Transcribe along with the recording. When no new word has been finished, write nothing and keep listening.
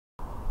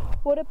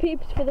What up,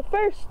 peeps? For the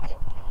first,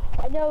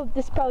 I know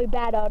this is probably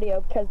bad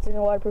audio because it's in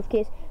a waterproof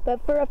case,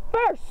 but for a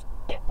first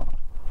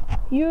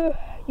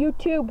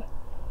YouTube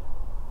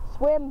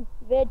swim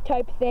vid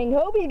type thing,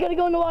 Hopie's gonna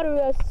go in the water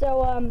with us,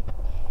 so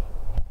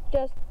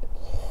just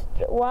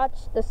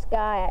watch the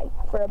sky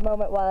for a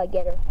moment while I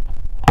get her.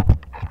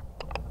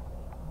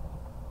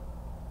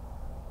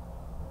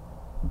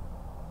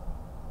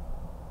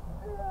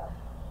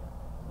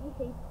 He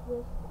hates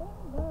this so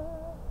much.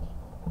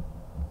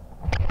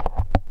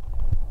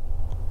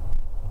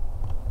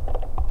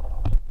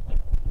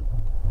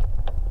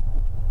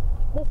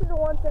 This is a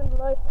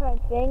once-in-a-lifetime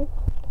thing,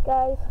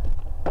 guys.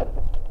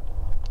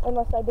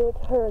 Unless I do it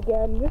to her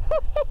again.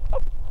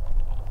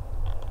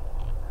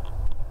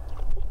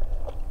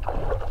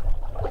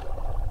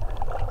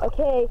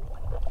 Okay.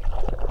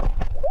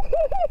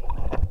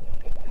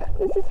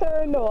 This is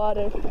her in the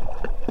water.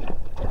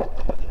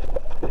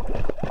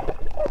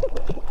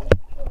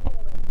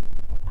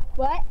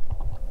 What?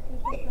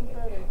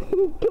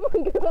 Come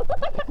on, girl.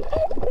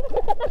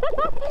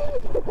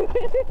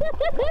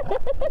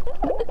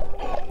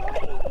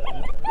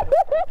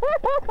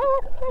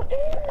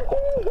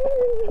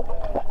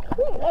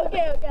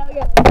 Okay.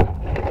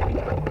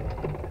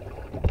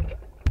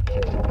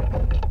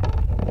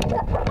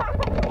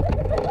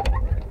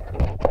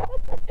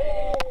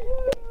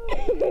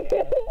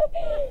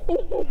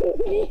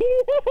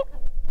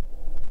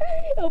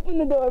 Open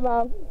the door,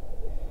 Mom.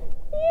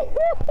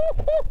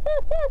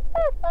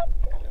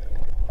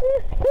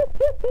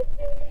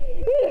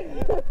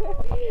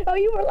 Oh,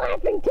 you were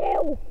laughing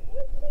too.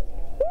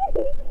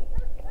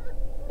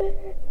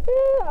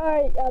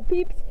 Alright,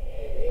 peeps.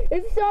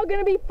 This is all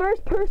gonna be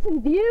first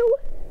person view.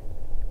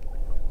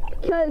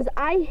 Because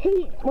I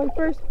hate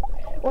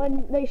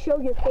when they show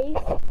your face.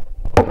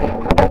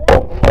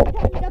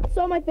 That's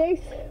on my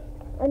face.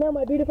 I know,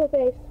 my beautiful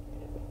face.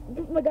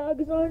 My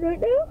goggles on right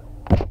now.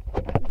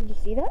 Did you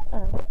see that?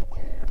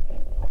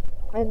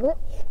 And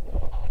let's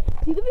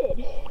do the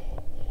vid.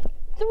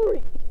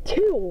 3,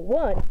 2,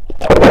 1.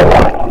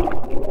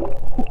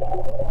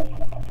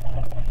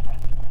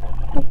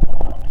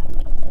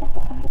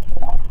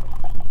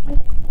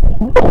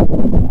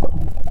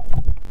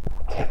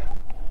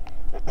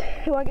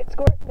 You want to get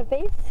squirt in the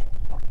face?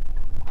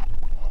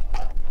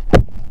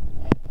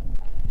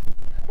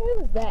 What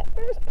was that?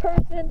 First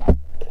person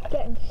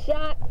getting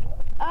shot.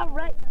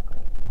 Alright.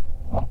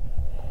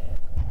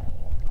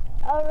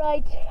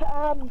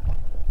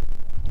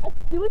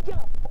 Let's do a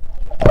jump.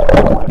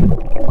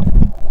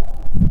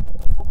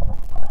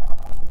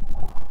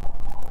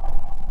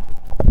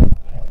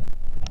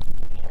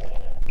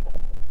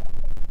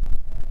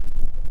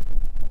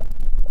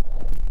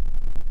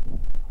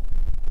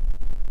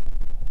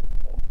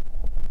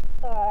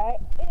 Alright,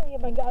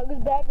 get my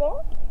goggles back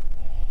on.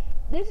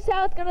 This is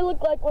how it's gonna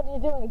look like when you're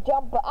doing a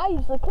jump, but I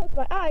usually close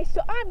my eyes,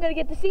 so I'm gonna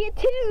get to see it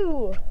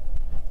too.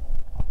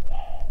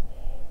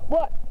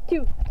 1,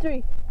 2,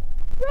 3.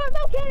 Run,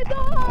 okay,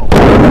 go!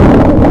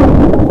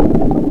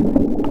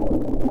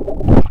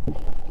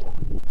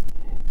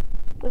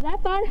 Was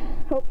that fun?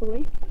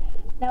 Hopefully.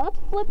 Now let's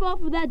flip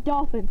off of that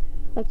dolphin.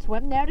 Let's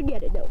swim now to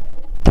get it though.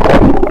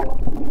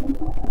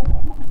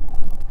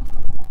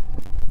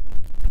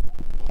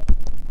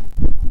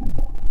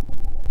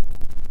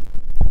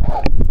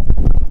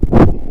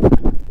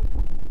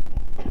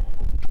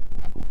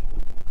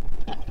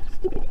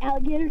 Stupid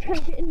alligator trying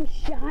to get in the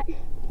shot.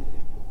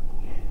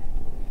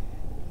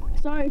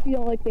 Sorry if you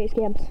don't like base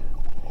camps.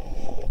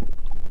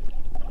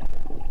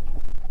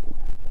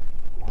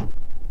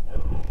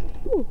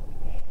 Whew.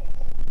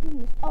 Doing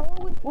this all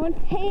with one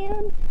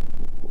hand.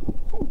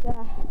 And,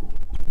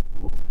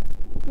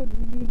 good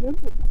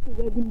remember because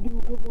I can do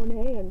it with one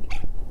hand.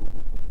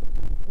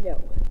 No,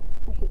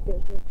 I hate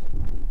those jokes.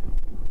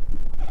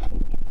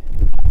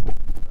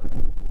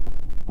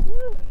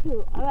 Woohoo!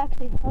 I'm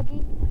actually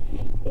hugging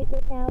it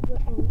right now, but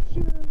I'm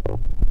sure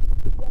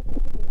it's going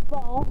to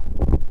fall.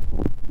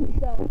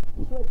 So,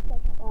 just wait a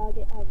second while I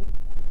get out of it.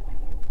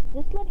 Is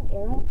this letting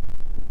air out?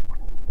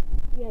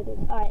 Yeah, it is.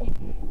 Alright.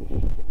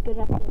 Good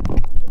enough to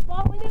the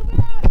fall maneuver!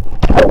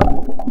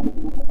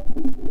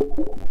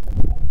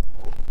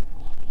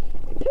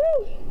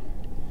 Whew!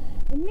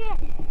 And that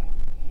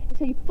is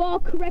how you fall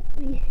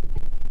correctly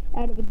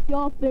out of a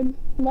dolphin.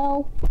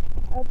 Now,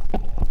 let's go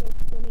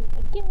swimming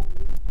again.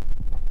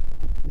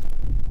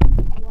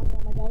 Water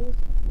on my goggles.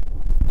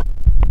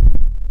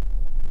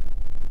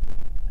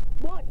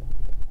 1,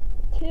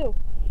 2,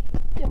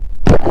 2.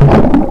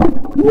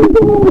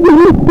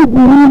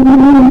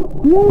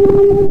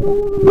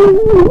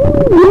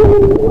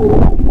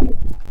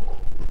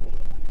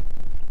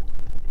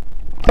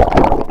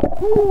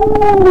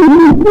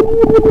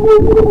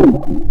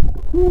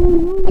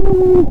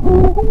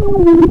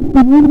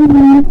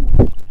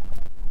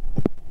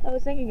 I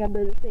was thinking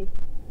under the sea.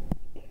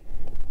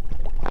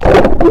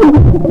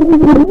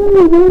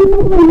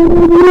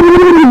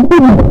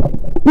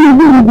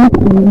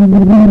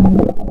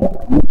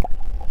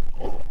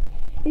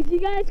 If you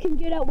guys can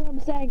get out what I'm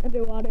saying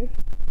underwater,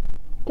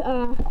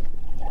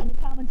 in the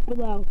comments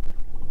below.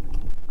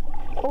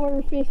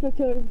 or Facebook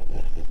to,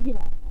 you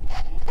know.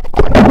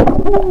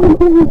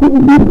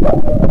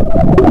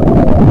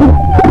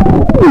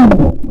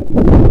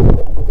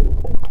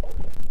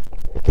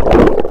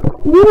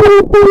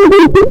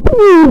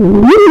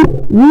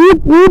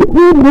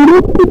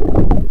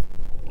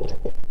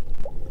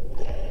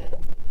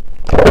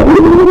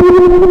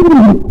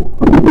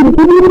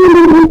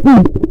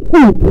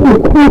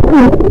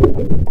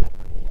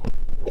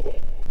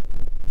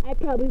 I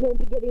probably won't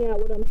be getting out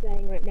what I'm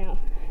saying right now.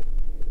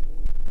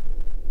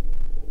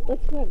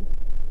 Let's swim.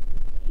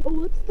 Oh,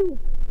 let's do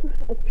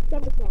a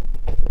somersault.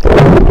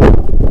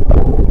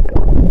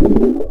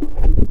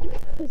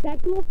 Is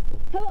that cool?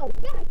 How about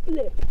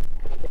backflip?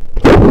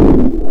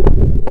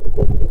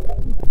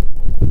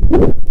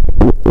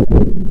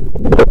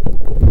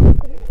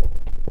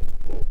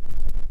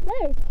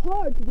 That is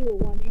hard to do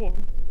with one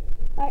hand.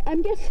 I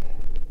guess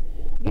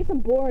I'm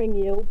boring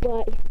you,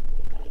 but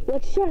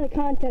let's try the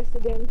contest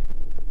again.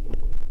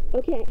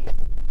 Okay.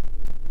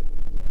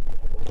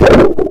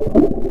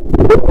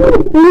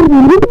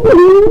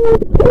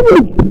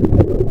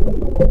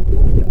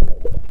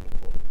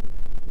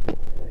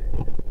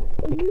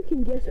 If you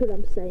can guess what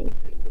I'm saying,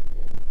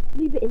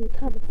 leave it in the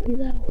comments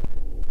below.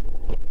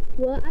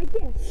 Well, I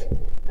guess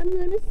I'm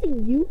gonna see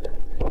you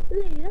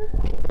later.